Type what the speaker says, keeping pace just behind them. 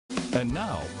And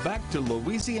now, back to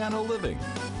Louisiana Living.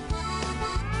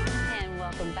 And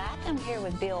welcome back. I'm here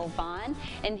with Bill Vaughn,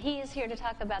 and he is here to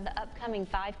talk about the upcoming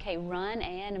 5K run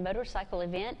and a motorcycle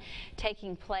event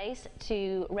taking place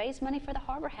to raise money for the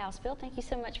Harbor House. Bill, thank you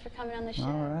so much for coming on the show.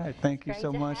 All right, thank you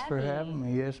so much for having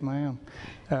me. Yes, ma'am.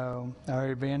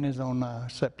 Our event is on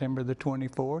September the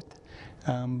 24th.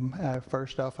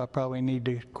 First off, I probably need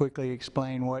to quickly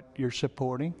explain what you're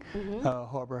supporting.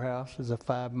 Harbor House is a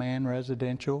 5-man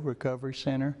residential recovery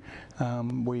center.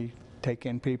 We take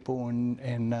in people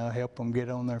and help them get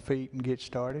on their feet and get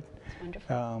started.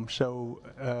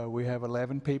 Wonderful. We have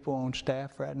 11 people on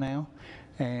staff right now,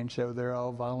 and so they're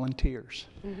all volunteers.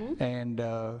 And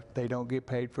they don't get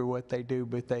paid for what they do,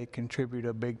 but they contribute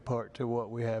a big part to what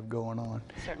we have going on.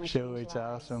 Certainly. So it's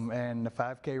awesome. And the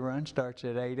 5K run starts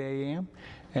at 8 a.m.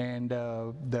 and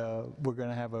we're going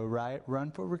to have a run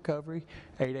for recovery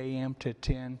 8 a.m. to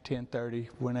 10:30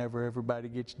 whenever everybody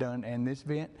gets done. And this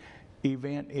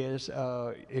event is,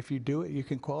 if you do it, you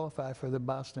can qualify for the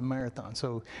Boston Marathon.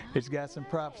 So it's got some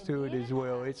props to it as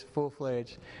well. It's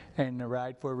full-fledged, and the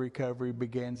ride for recovery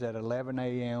begins at 11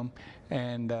 a.m.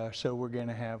 and so we're going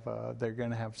to have they're going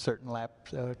to have certain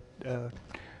laps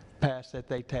pass that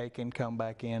they take and come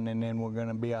back in, and then we're going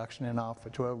to be auctioning off a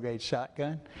 12-gauge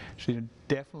shotgun. So you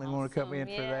definitely want to come in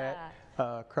for that.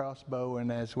 Crossbow,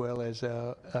 and as well as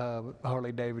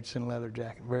Harley Davidson leather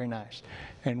jacket. Very nice.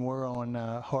 And we're on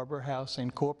Harbor House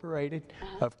Incorporated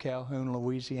of Calhoun,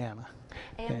 Louisiana.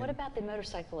 And what about the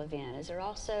motorcycle event? Is there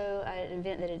also an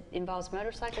event that involves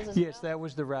motorcycles as Yes, well? that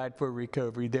was the ride for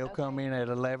recovery. They'll come in at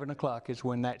 11 o'clock is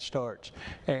when that starts.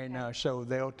 And so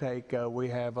they'll take,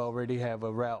 we already have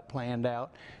a route planned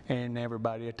out, and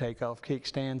everybody will take off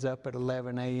kickstands up at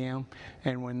 11 a.m.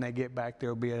 And when they get back,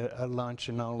 there'll be a lunch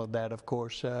and all of that. Of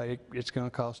course, it's going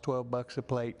to cost $12 a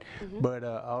plate, but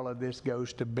all of this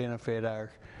goes to benefit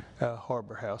our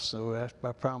Harbor House. So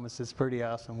I promise it's pretty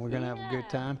awesome. We're going to have a good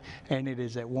time. And it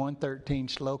is at 113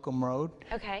 Slocum Road,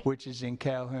 which is in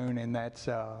Calhoun, and that's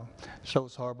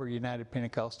Souls Harbor United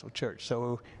Pentecostal Church.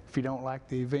 So if you don't like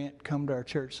the event, come to our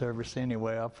church service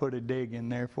anyway. I'll put a dig in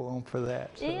there for them for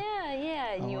that. So.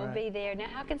 Yeah, and you'll be there. Now,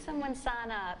 how can someone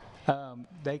sign up?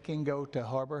 They can go to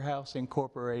Harbor House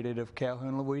Incorporated of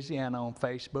Calhoun, Louisiana on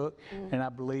Facebook, and I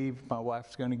believe my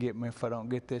wife's going to get me if I don't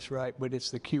get this right, but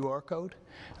it's the QR code.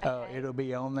 It'll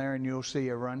be on there, and you'll see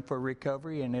a run for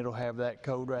recovery, and it'll have that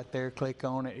code right there. Click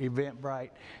on it,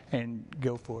 Eventbrite, and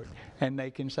go for it. And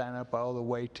they can sign up all the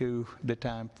way to the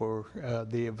time for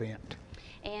the event.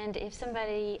 And if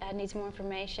somebody needs more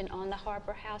information on the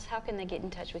Harbor House, how can they get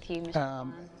in touch with you, Mr.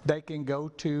 Vaughn? They can go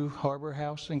to Harbor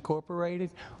House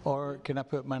Incorporated, or can I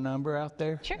put my number out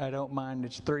there? Sure. I don't mind.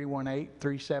 It's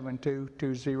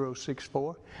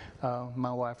 318-372-2064.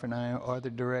 My wife and I are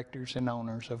the directors and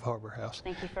owners of Harbor House.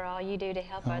 Thanks for all you do to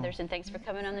help others, and thanks for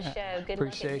coming on the show. Good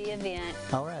luck at the event.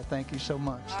 All right. Thank you so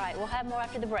much. All right. We'll have more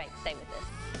after the break. Stay with us.